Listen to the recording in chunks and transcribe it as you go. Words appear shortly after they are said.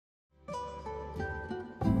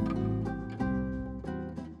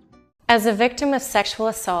As a victim of sexual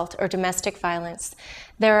assault or domestic violence,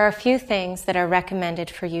 there are a few things that are recommended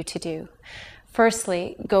for you to do.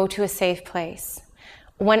 Firstly, go to a safe place.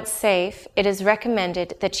 Once safe, it is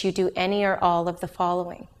recommended that you do any or all of the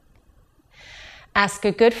following. Ask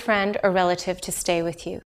a good friend or relative to stay with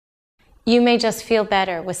you. You may just feel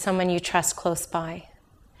better with someone you trust close by.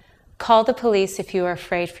 Call the police if you are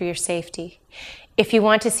afraid for your safety. If you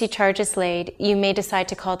want to see charges laid, you may decide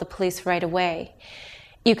to call the police right away.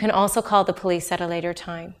 You can also call the police at a later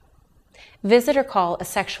time. Visit or call a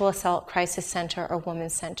sexual assault crisis center or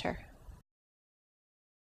women's center.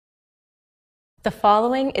 The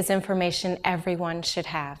following is information everyone should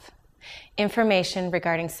have. Information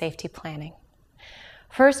regarding safety planning.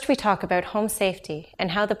 First, we talk about home safety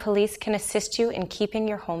and how the police can assist you in keeping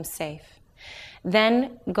your home safe.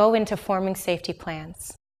 Then, go into forming safety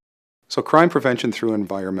plans. So crime prevention through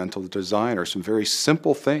environmental design are some very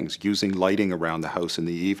simple things, using lighting around the house in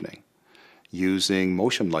the evening, using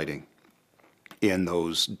motion lighting in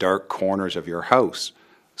those dark corners of your house.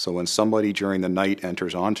 So when somebody during the night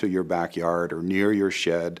enters onto your backyard or near your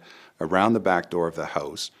shed, around the back door of the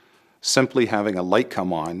house, simply having a light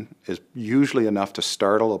come on is usually enough to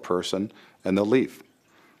startle a person and they'll leave.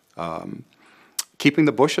 Keeping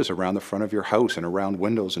the bushes around the front of your house and around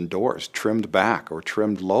windows and doors trimmed back or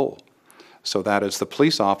trimmed low, so that as the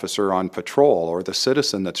police officer on patrol or the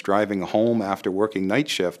citizen that's driving home after working night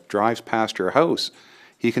shift drives past your house,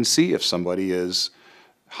 he can see if somebody is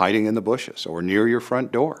hiding in the bushes or near your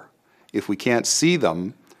front door. If we can't see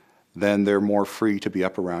them, then they're more free to be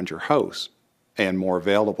up around your house and more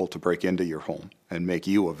available to break into your home and make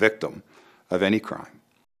you a victim of any crime.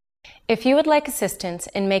 If you would like assistance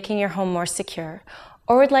in making your home more secure,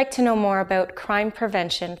 or would like to know more about crime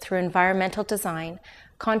prevention through environmental design,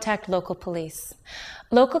 contact local police.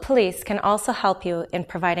 Local police can also help you in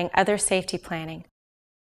providing other safety planning.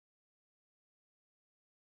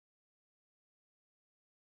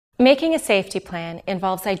 Making a safety plan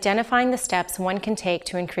involves identifying the steps one can take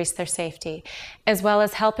to increase their safety, as well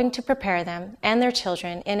as helping to prepare them and their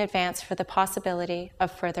children in advance for the possibility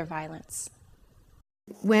of further violence.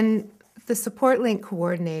 When the Support Link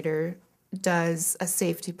coordinator does a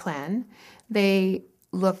safety plan, they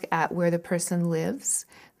look at where the person lives,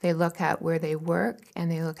 they look at where they work,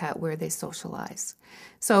 and they look at where they socialize.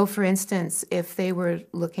 So, for instance, if they were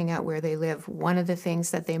looking at where they live, one of the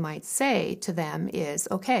things that they might say to them is,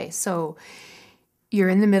 okay, so you're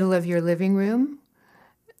in the middle of your living room,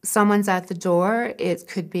 someone's at the door, it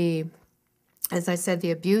could be, as I said,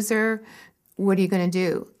 the abuser, what are you going to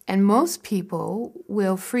do? And most people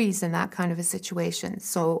will freeze in that kind of a situation.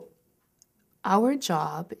 So our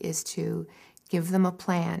job is to give them a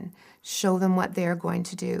plan, show them what they're going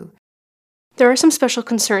to do. There are some special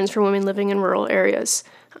concerns for women living in rural areas.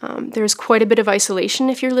 There's quite a bit of isolation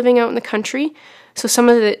if you're living out in the country, so some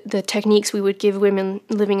of the techniques we would give women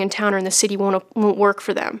living in town or in the city won't work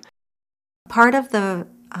for them. Part of the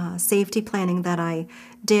safety planning that I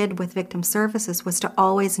did with victim services was to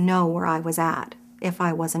always know where I was at if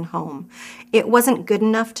I wasn't home. It wasn't good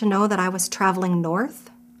enough to know that I was traveling north.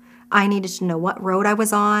 I needed to know what road I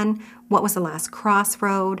was on, what was the last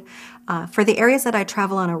crossroad. For the areas that I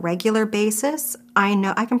travel on a regular basis,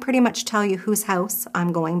 I can pretty much tell you whose house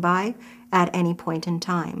I'm going by at any point in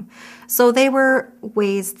time. So they were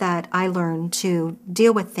ways that I learned to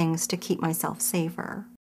deal with things to keep myself safer.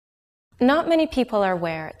 Not many people are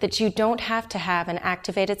aware that you don't have to have an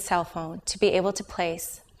activated cell phone to be able to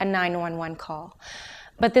place a 911 call.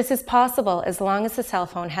 But this is possible as long as the cell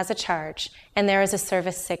phone has a charge and there is a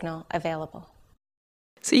service signal available.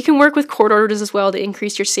 So you can work with court orders as well to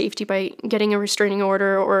increase your safety by getting a restraining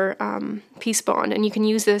order or peace bond. And you can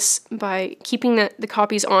use this by keeping the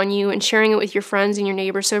copies on you and sharing it with your friends and your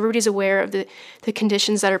neighbors so everybody's aware of the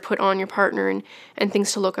conditions that are put on your partner and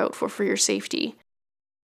things to look out for your safety.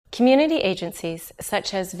 Community agencies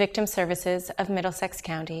such as Victim Services of Middlesex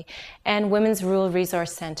County and Women's Rural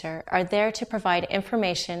Resource Centre are there to provide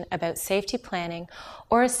information about safety planning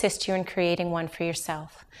or assist you in creating one for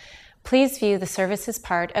yourself. Please view the services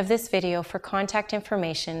part of this video for contact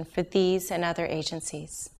information for these and other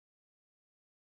agencies.